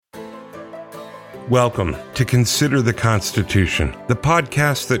Welcome to Consider the Constitution, the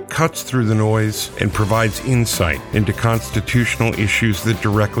podcast that cuts through the noise and provides insight into constitutional issues that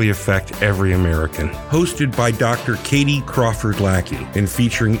directly affect every American. Hosted by Dr. Katie Crawford Lackey and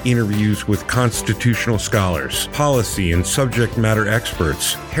featuring interviews with constitutional scholars, policy and subject matter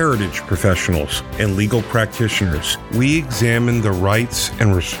experts, heritage professionals, and legal practitioners, we examine the rights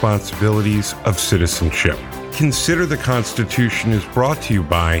and responsibilities of citizenship. Consider the Constitution is brought to you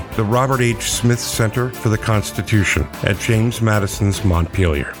by the Robert H. Smith Center for the Constitution at James Madison's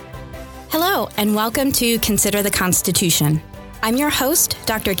Montpelier. Hello, and welcome to Consider the Constitution. I'm your host,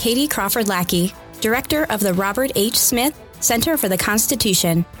 Dr. Katie Crawford Lackey, Director of the Robert H. Smith Center for the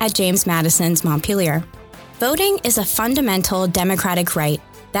Constitution at James Madison's Montpelier. Voting is a fundamental democratic right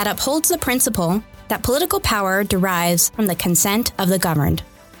that upholds the principle that political power derives from the consent of the governed.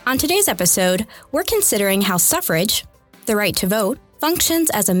 On today's episode, we're considering how suffrage, the right to vote,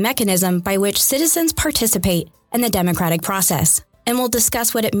 functions as a mechanism by which citizens participate in the democratic process, and we'll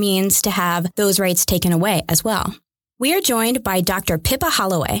discuss what it means to have those rights taken away as well. We are joined by Dr. Pippa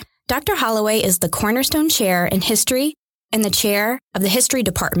Holloway. Dr. Holloway is the Cornerstone Chair in History and the Chair of the History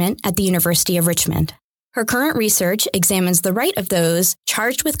Department at the University of Richmond. Her current research examines the right of those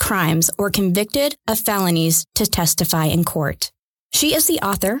charged with crimes or convicted of felonies to testify in court. She is the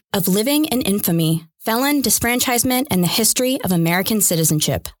author of Living in Infamy, Felon Disfranchisement and the History of American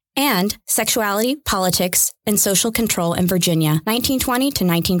Citizenship, and Sexuality, Politics, and Social Control in Virginia, 1920 to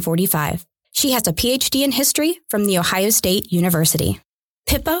 1945. She has a PhD in history from The Ohio State University.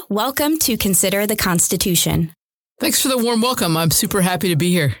 Pippa, welcome to Consider the Constitution. Thanks for the warm welcome. I'm super happy to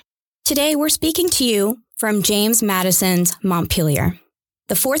be here. Today, we're speaking to you from James Madison's Montpelier,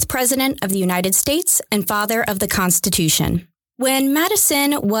 the fourth president of the United States and father of the Constitution. When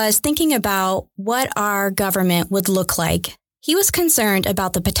Madison was thinking about what our government would look like, he was concerned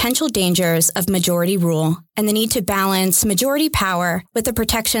about the potential dangers of majority rule and the need to balance majority power with the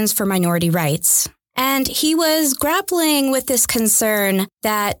protections for minority rights. And he was grappling with this concern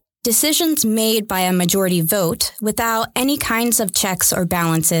that decisions made by a majority vote without any kinds of checks or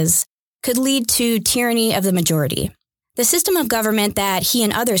balances could lead to tyranny of the majority. The system of government that he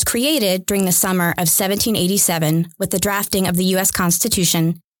and others created during the summer of 1787 with the drafting of the U.S.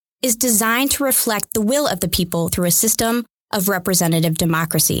 Constitution is designed to reflect the will of the people through a system of representative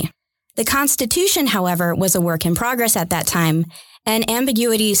democracy. The Constitution, however, was a work in progress at that time, and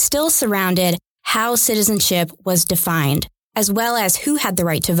ambiguity still surrounded how citizenship was defined, as well as who had the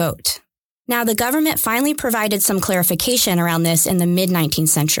right to vote. Now, the government finally provided some clarification around this in the mid-19th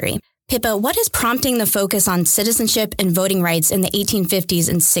century. Pippa, what is prompting the focus on citizenship and voting rights in the 1850s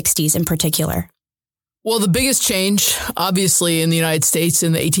and 60s in particular? Well, the biggest change, obviously, in the United States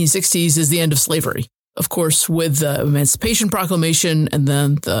in the 1860s is the end of slavery. Of course, with the Emancipation Proclamation and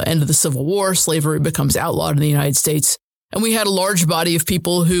then the end of the Civil War, slavery becomes outlawed in the United States. And we had a large body of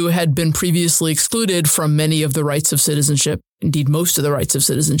people who had been previously excluded from many of the rights of citizenship, indeed most of the rights of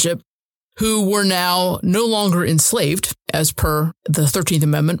citizenship, who were now no longer enslaved as per the 13th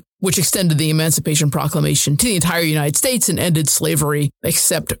Amendment, which extended the Emancipation Proclamation to the entire United States and ended slavery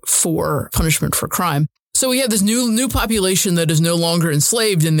except for punishment for crime. So we have this new population that is no longer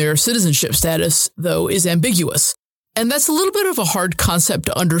enslaved, and their citizenship status, though, is ambiguous. And that's a little bit of a hard concept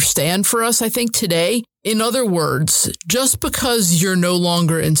to understand for us, I think, today. In other words, just because you're no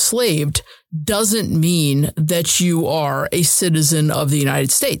longer enslaved doesn't mean that you are a citizen of the United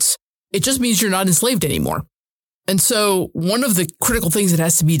States. It just means you're not enslaved anymore. And so one of the critical things that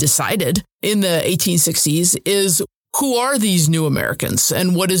has to be decided in the 1860s is who are these new Americans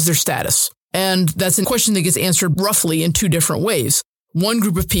and what is their status? And that's a question that gets answered roughly in two different ways. One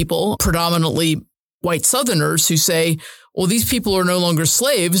group of people, predominantly white Southerners, who say, well, these people are no longer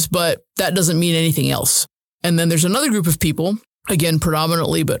slaves, but that doesn't mean anything else. And then there's another group of people, again,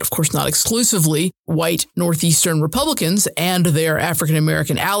 predominantly, but of course not exclusively, white Northeastern Republicans and their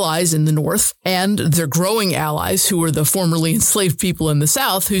African-American allies in the North and their growing allies who are the formerly enslaved people in the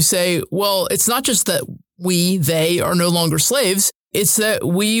South who say, well, it's not just that they are no longer slaves. It's that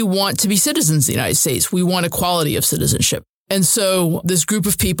we want to be citizens of the United States. We want equality of citizenship. And so this group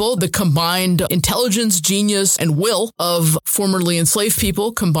of people, the combined intelligence, genius, and will of formerly enslaved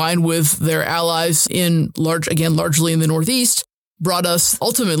people combined with their allies largely in the Northeast, brought us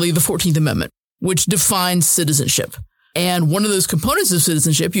ultimately the 14th Amendment, which defines citizenship. And one of those components of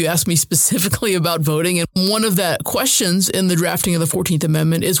citizenship, you asked me specifically about voting, and one of the questions in the drafting of the 14th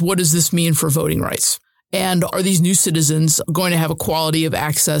Amendment is, what does this mean for voting rights? And are these new citizens going to have equality of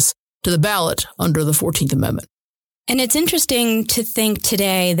access to the ballot under the 14th Amendment? And it's interesting to think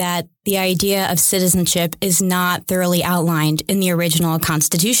today that the idea of citizenship is not thoroughly outlined in the original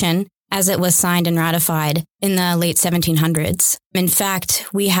Constitution. as it was signed and ratified in the late 1700s. In fact,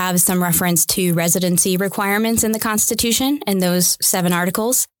 we have some reference to residency requirements in the Constitution in those 7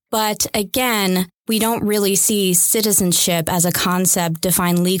 articles. But again, we don't really see citizenship as a concept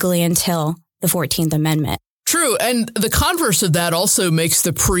defined legally until the 14th Amendment. True. And the converse of that also makes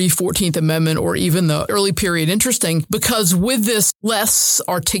the pre-14th Amendment or even the early period interesting, because with this less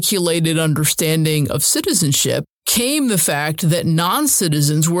articulated understanding of citizenship came the fact that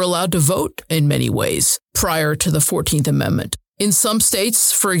non-citizens were allowed to vote in many ways prior to the 14th Amendment. In some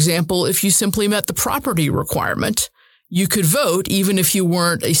states, for example, if you simply met the property requirement, you could vote even if you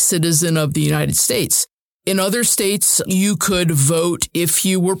weren't a citizen of the United States. In other states, you could vote if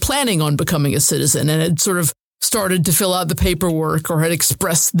you were planning on becoming a citizen and had sort of started to fill out the paperwork or had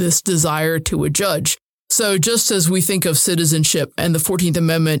expressed this desire to a judge. So just as we think of citizenship and the 14th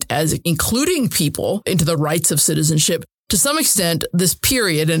Amendment as including people into the rights of citizenship, to some extent, this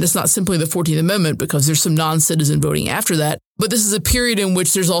period, and it's not simply the 14th Amendment because there's some non-citizen voting after that, but this is a period in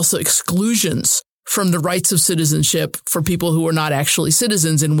which there's also exclusions from the rights of citizenship for people who are not actually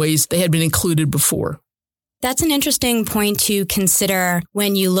citizens in ways they had been included before. That's an interesting point to consider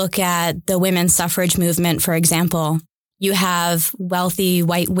when you look at the women's suffrage movement, for example. You have wealthy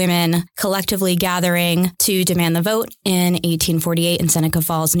white women collectively gathering to demand the vote in 1848 in Seneca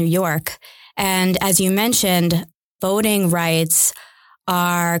Falls, New York. And as you mentioned, voting rights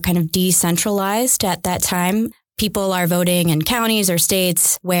are kind of decentralized at that time. People are voting in counties or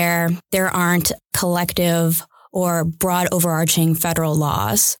states where there aren't collective or broad overarching federal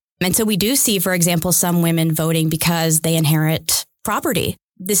laws. And so we do see, for example, some women voting because they inherit property.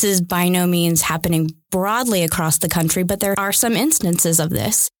 This is by no means happening broadly across the country, but there are some instances of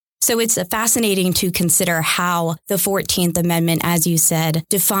this. So it's fascinating to consider how the 14th Amendment, as you said,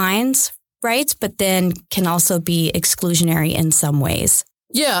 defines rights, but then can also be exclusionary in some ways.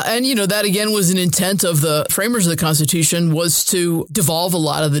 Yeah. And, that again was an intent of the framers of the Constitution, was to devolve a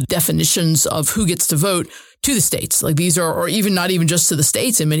lot of the definitions of who gets to vote to the states. Like these are, or even not even just to the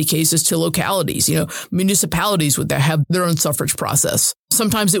states, in many cases to localities. Municipalities would have their own suffrage process.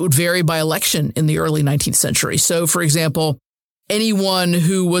 Sometimes it would vary by election in the early 19th century. So, for example, anyone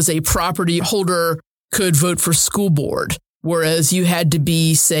who was a property holder could vote for school board, whereas you had to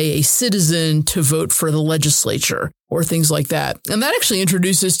be, say, a citizen to vote for the legislature or things like that. And that actually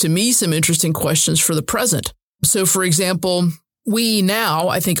introduces to me some interesting questions for the present. So, for example, we now,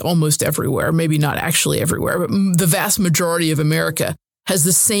 I think almost everywhere, maybe not actually everywhere, but the vast majority of America has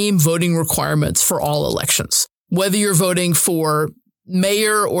the same voting requirements for all elections. Whether you're voting for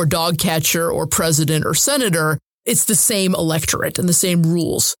mayor or dog catcher or president or senator, it's the same electorate and the same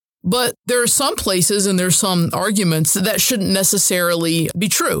rules. But there are some places and there's some arguments that shouldn't necessarily be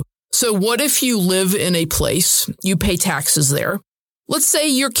true. So what if you live in a place, you pay taxes there? Let's say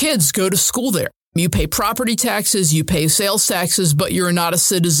your kids go to school there. You pay property taxes, you pay sales taxes, but you're not a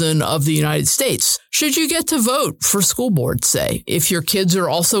citizen of the United States. Should you get to vote for school board, say, if your kids are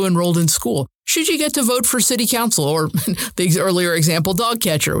also enrolled in school? Should you get to vote for city council or the earlier example, dog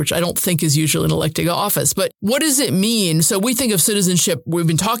catcher, which I don't think is usually an elected office. But what does it mean? So we think of citizenship, we've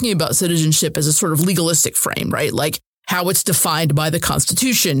been talking about citizenship as a sort of legalistic frame, right? Like how it's defined by the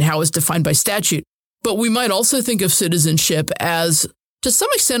Constitution, how it's defined by statute. But we might also think of citizenship as, to some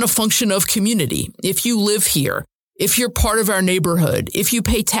extent, a function of community. If you live here, if you're part of our neighborhood, if you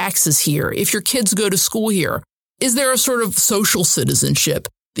pay taxes here, if your kids go to school here, is there a sort of social citizenship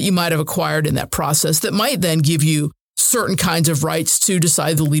that you might have acquired in that process that might then give you certain kinds of rights to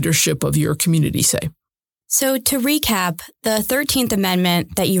decide the leadership of your community, say? So to recap, the 13th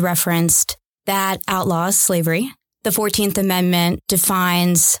Amendment that you referenced, that outlaws slavery. The 14th Amendment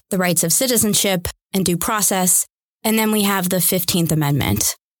defines the rights of citizenship and due process. And then we have the 15th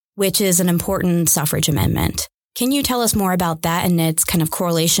Amendment, which is an important suffrage amendment. Can you tell us more about that and its kind of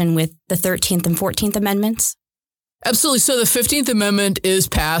correlation with the 13th and 14th Amendments? Absolutely. So the 15th Amendment is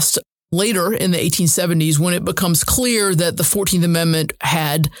passed later in the 1870s when it becomes clear that the 14th Amendment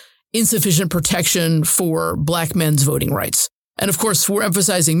had insufficient protection for Black men's voting rights. And of course, we're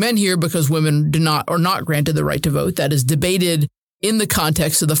emphasizing men here because women are not granted the right to vote. That is debated in the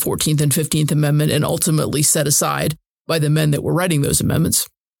context of the 14th and 15th Amendment and ultimately set aside by the men that were writing those amendments.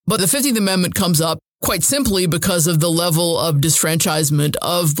 But the 15th Amendment comes up quite simply because of the level of disfranchisement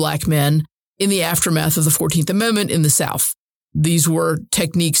of Black men in the aftermath of the 14th Amendment in the South. These were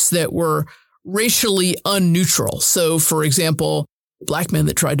techniques that were racially unneutral. So, for example, Black men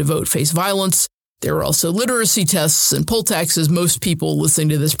that tried to vote faced violence. There were also literacy tests and poll taxes. Most people listening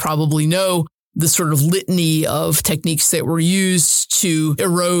to this probably know the sort of litany of techniques that were used to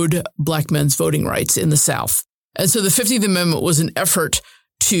erode Black men's voting rights in the South. And so the 15th Amendment was an effort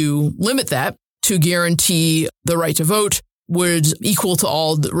to limit that, to guarantee the right to vote was equal to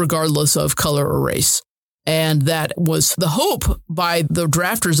all, regardless of color or race. And that was the hope by the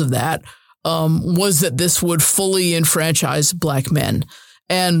drafters of that, was that this would fully enfranchise Black men.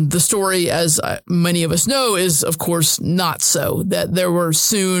 And the story, as many of us know, is, of course, not so, that there were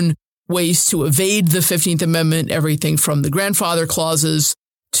soon ways to evade the 15th Amendment, everything from the grandfather clauses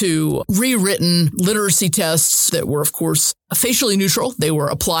to rewritten literacy tests that were, of course, facially neutral. They were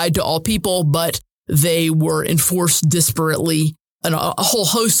applied to all people, but they were enforced disparately, and a whole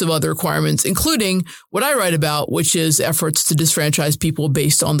host of other requirements, including what I write about, which is efforts to disfranchise people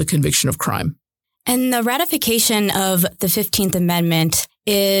based on the conviction of crime. And the ratification of the 15th Amendment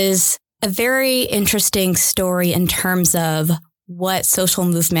is a very interesting story in terms of what social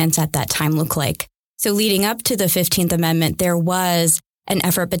movements at that time look like. So leading up to the 15th Amendment, there was an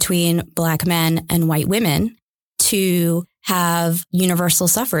effort between Black men and white women to have universal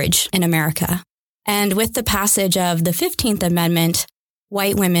suffrage in America. And with the passage of the 15th Amendment,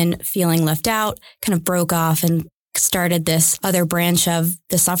 white women feeling left out kind of broke off and started this other branch of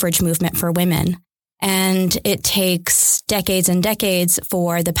the suffrage movement for women. And it takes decades and decades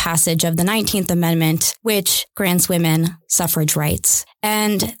for the passage of the 19th Amendment, which grants women suffrage rights.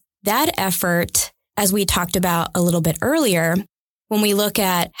 And that effort, as we talked about a little bit earlier, when we look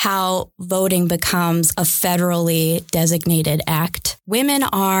at how voting becomes a federally designated act, women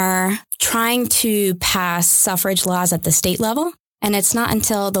are trying to pass suffrage laws at the state level. And it's not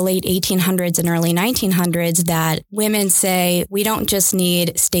until the late 1800s and early 1900s that women say, we don't just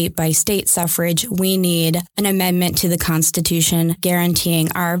need state-by-state suffrage, we need an amendment to the Constitution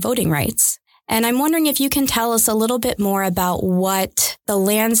guaranteeing our voting rights. And I'm wondering if you can tell us a little bit more about what the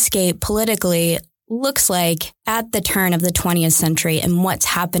landscape politically looks like at the turn of the 20th century and what's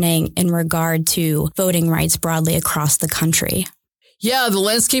happening in regard to voting rights broadly across the country. Yeah, the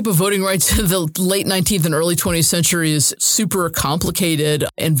landscape of voting rights in the late 19th and early 20th century is super complicated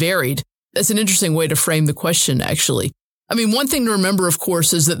and varied. That's an interesting way to frame the question, actually. I mean, one thing to remember, of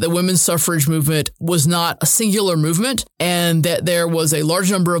course, is that the women's suffrage movement was not a singular movement, and that there was a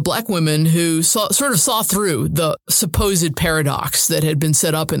large number of Black women who saw through the supposed paradox that had been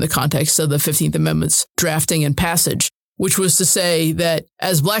set up in the context of the 15th Amendment's drafting and passage, which was to say that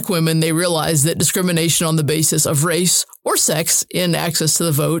as Black women, they realized that discrimination on the basis of race or sex in access to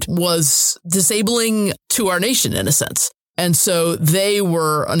the vote was disabling to our nation, in a sense. And so they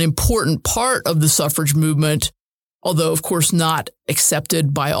were an important part of the suffrage movement, although, of course, not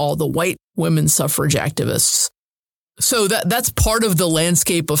accepted by all the white women's suffrage activists. So that's part of the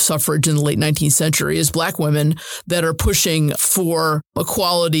landscape of suffrage in the late 19th century is Black women that are pushing for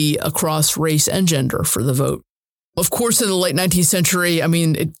equality across race and gender for the vote. Of course, in the late 19th century, I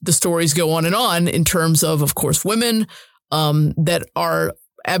mean, the stories go on in terms of course, women that are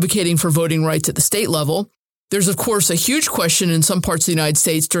advocating for voting rights at the state level. There's, of course, a huge question in some parts of the United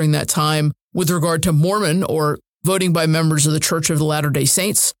States during that time with regard to Mormon or voting by members of the Church of the Latter-day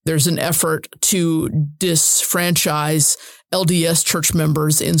Saints. There's an effort to disfranchise LDS church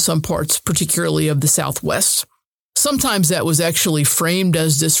members in some parts, particularly of the Southwest. Sometimes that was actually framed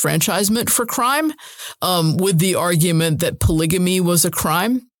as disfranchisement for crime, with the argument that polygamy was a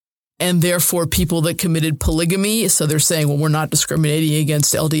crime, and therefore people that committed polygamy, so they're saying, well, we're not discriminating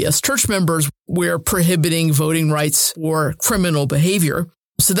against LDS church members, we're prohibiting voting rights or criminal behavior.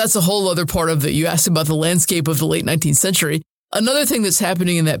 So that's a whole other part of you asked about the landscape of the late 19th century. Another thing that's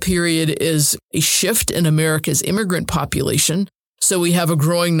happening in that period is a shift in America's immigrant population. So we have a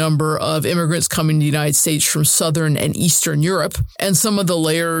growing number of immigrants coming to the United States from Southern and Eastern Europe, and some of the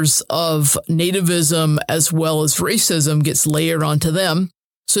layers of nativism as well as racism gets layered onto them.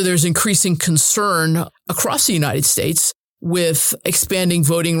 So there's increasing concern across the United States with expanding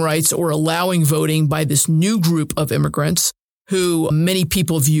voting rights or allowing voting by this new group of immigrants who many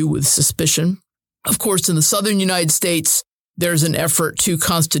people view with suspicion. Of course, in the Southern United States, there's an effort to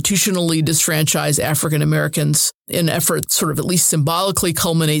constitutionally disfranchise African Americans. An effort sort of at least symbolically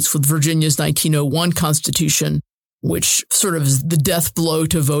culminates with Virginia's 1901 Constitution, which sort of is the death blow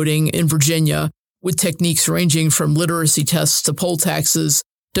to voting in Virginia, with techniques ranging from literacy tests to poll taxes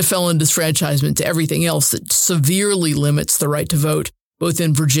to felon disfranchisement to everything else that severely limits the right to vote, both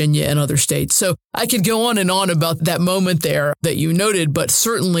in Virginia and other states. So I could go on and on about that moment there that you noted, but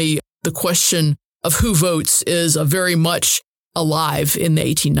certainly the question of who votes is very much alive in the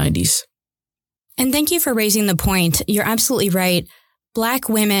 1890s. And thank you for raising the point. You're absolutely right. Black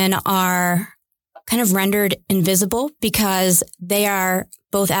women are kind of rendered invisible because they are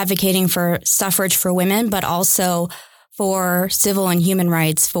both advocating for suffrage for women, but also for civil and human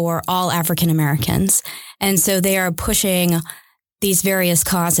rights for all African Americans. And so they are pushing these various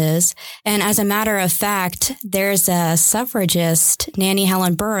causes. And as a matter of fact, there's a suffragist, Nannie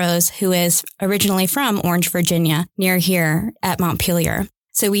Helen Burroughs, who is originally from Orange, Virginia, near here at Montpelier.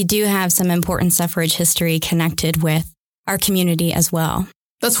 So we do have some important suffrage history connected with our community as well.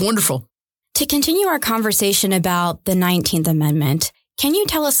 That's wonderful. To continue our conversation about the 19th Amendment, can you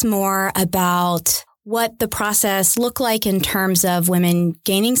tell us more about what the process looked like in terms of women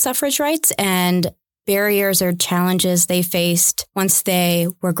gaining suffrage rights and barriers or challenges they faced once they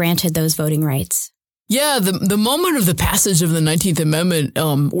were granted those voting rights? Yeah, the moment of the passage of the 19th Amendment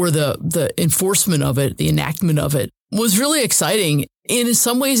or the enforcement of it, the enactment of it, was really exciting in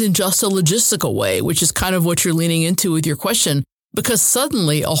some ways in just a logistical way, which is kind of what you're leaning into with your question, because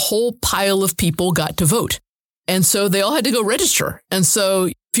suddenly a whole pile of people got to vote. And so they all had to go register. And so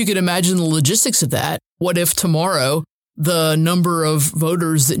if you could imagine the logistics of that, what if tomorrow the number of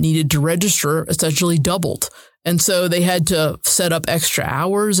voters that needed to register essentially doubled? And so they had to set up extra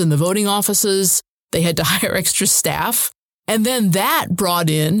hours in the voting offices. They had to hire extra staff. And then that brought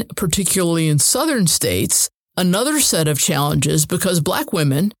in, particularly in southern states, another set of challenges because Black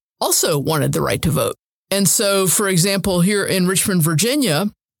women also wanted the right to vote. And so, for example, here in Richmond, Virginia,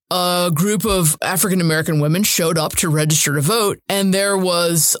 a group of African-American women showed up to register to vote, and there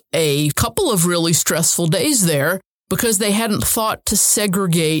was a couple of really stressful days there because they hadn't thought to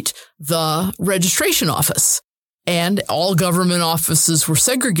segregate the registration office. And all government offices were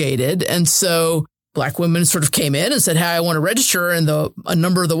segregated, and so Black women sort of came in and said, hey, I want to register, and a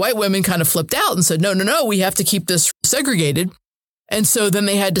number of the white women kind of flipped out and said, no, we have to keep this segregated. And so then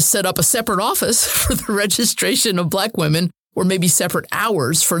they had to set up a separate office for the registration of Black women, or maybe separate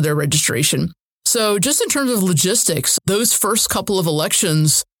hours for their registration. So just in terms of logistics, those first couple of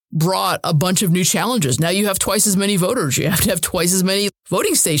elections brought a bunch of new challenges. Now you have twice as many voters. You have to have twice as many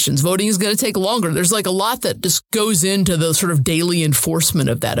voting stations. Voting is going to take longer. There's like a lot that just goes into the sort of daily enforcement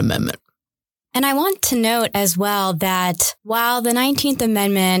of that amendment. And I want to note as well that while the 19th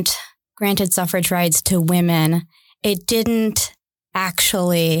Amendment granted suffrage rights to women, it didn't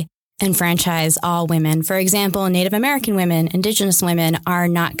actually enfranchise all women. For example, Native American women, Indigenous women are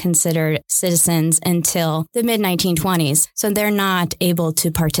not considered citizens until the mid-1920s. So they're not able to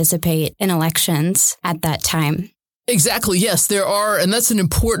participate in elections at that time. Exactly. Yes, there are. And that's an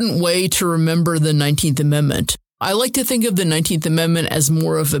important way to remember the 19th Amendment. I like to think of the 19th Amendment as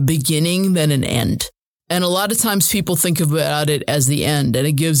more of a beginning than an end. And a lot of times people think about it as the end, and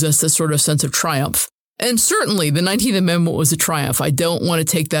it gives us this sort of sense of triumph. And certainly the 19th Amendment was a triumph. I don't want to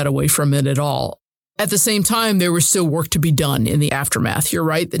take that away from it at all. At the same time, there was still work to be done in the aftermath. You're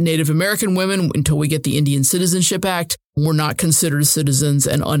right. The Native American women, until we get the Indian Citizenship Act, were not considered citizens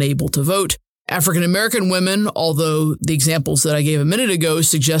and unable to vote. African American women, although the examples that I gave a minute ago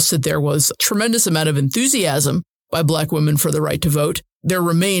suggest that there was a tremendous amount of enthusiasm by Black women for the right to vote, there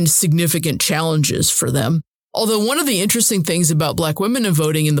remained significant challenges for them. Although one of the interesting things about Black women in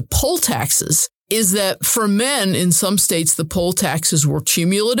voting in the poll taxes is that for men in some states, the poll taxes were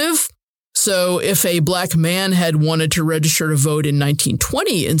cumulative. So if a Black man had wanted to register to vote in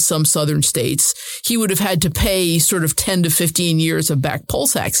 1920 in some southern states, he would have had to pay sort of 10 to 15 years of back poll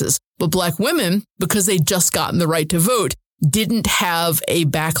taxes. But Black women, because they'd just gotten the right to vote, didn't have a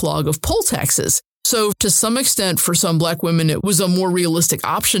backlog of poll taxes. So to some extent, for some Black women, it was a more realistic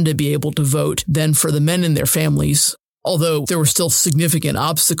option to be able to vote than for the men in their families, although there were still significant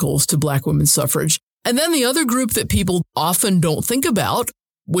obstacles to Black women's suffrage. And then the other group that people often don't think about,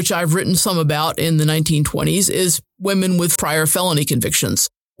 which I've written some about in the 1920s, is women with prior felony convictions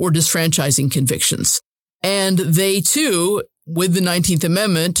or disfranchising convictions. And they too, with the 19th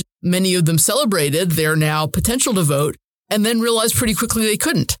Amendment, many of them celebrated their now potential to vote and then realized pretty quickly they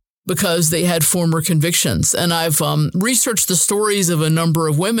couldn't, because they had former convictions. And I've researched the stories of a number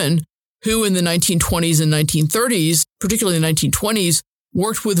of women who in the 1920s and 1930s, particularly in the 1920s,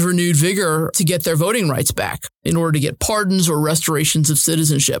 worked with renewed vigor to get their voting rights back in order to get pardons or restorations of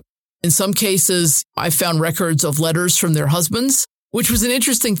citizenship. In some cases, I found records of letters from their husbands, which was an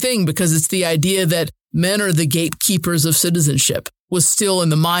interesting thing because it's the idea that men are the gatekeepers of citizenship was still in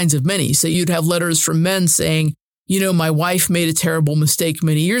the minds of many. So you'd have letters from men saying, you know, my wife made a terrible mistake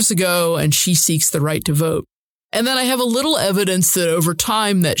many years ago and she seeks the right to vote. And then I have a little evidence that over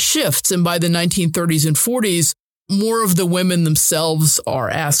time that shifts. And by the 1930s and 40s, more of the women themselves are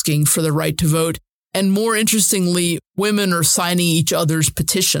asking for the right to vote. And more interestingly, women are signing each other's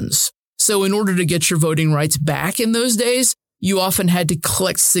petitions. So in order to get your voting rights back in those days, you often had to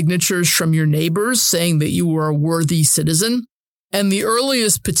collect signatures from your neighbors saying that you were a worthy citizen. And the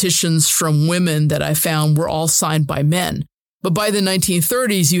earliest petitions from women that I found were all signed by men. But by the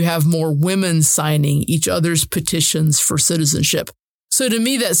 1930s, you have more women signing each other's petitions for citizenship. So to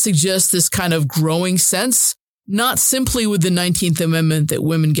me, that suggests this kind of growing sense, not simply with the 19th Amendment that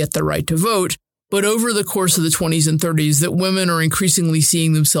women get the right to vote, but over the course of the 20s and 30s that women are increasingly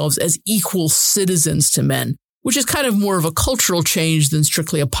seeing themselves as equal citizens to men, which is kind of more of a cultural change than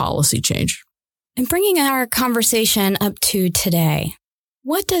strictly a policy change. And bringing our conversation up to today,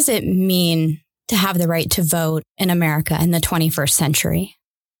 what does it mean to have the right to vote in America in the 21st century?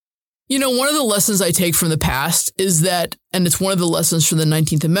 You know, one of the lessons I take from the past is that, and it's one of the lessons from the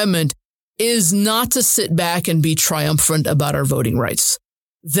 19th Amendment, is not to sit back and be triumphant about our voting rights.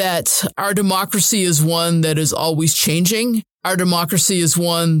 That our democracy is one that is always changing. Our democracy is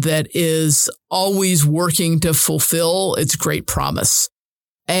one that is always working to fulfill its great promise.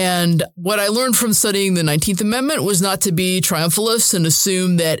 And what I learned from studying the 19th Amendment was not to be triumphalist and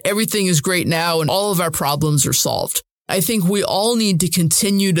assume that everything is great now and all of our problems are solved. I think we all need to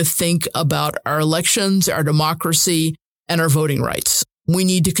continue to think about our elections, our democracy, and our voting rights. We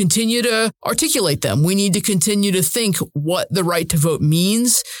need to continue to articulate them. We need to continue to think what the right to vote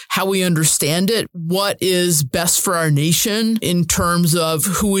means, how we understand it, what is best for our nation in terms of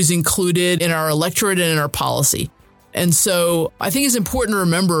who is included in our electorate and in our policy. And so I think it's important to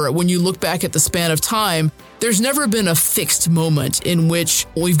remember when you look back at the span of time, there's never been a fixed moment in which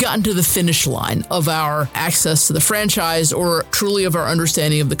we've gotten to the finish line of our access to the franchise or truly of our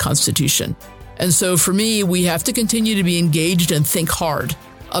understanding of the Constitution. And so for me, we have to continue to be engaged and think hard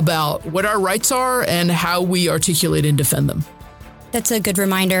about what our rights are and how we articulate and defend them. That's a good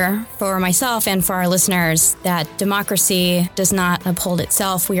reminder for myself and for our listeners that democracy does not uphold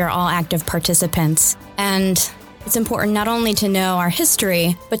itself. We are all active participants. And it's important not only to know our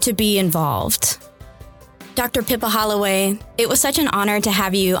history, but to be involved. Dr. Pippa Holloway, it was such an honor to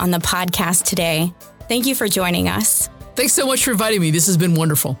have you on the podcast today. Thank you for joining us. Thanks so much for inviting me. This has been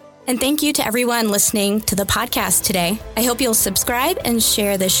wonderful. And thank you to everyone listening to the podcast today. I hope you'll subscribe and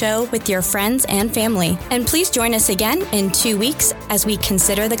share the show with your friends and family. And please join us again in 2 weeks as we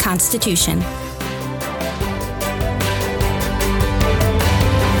consider the Constitution.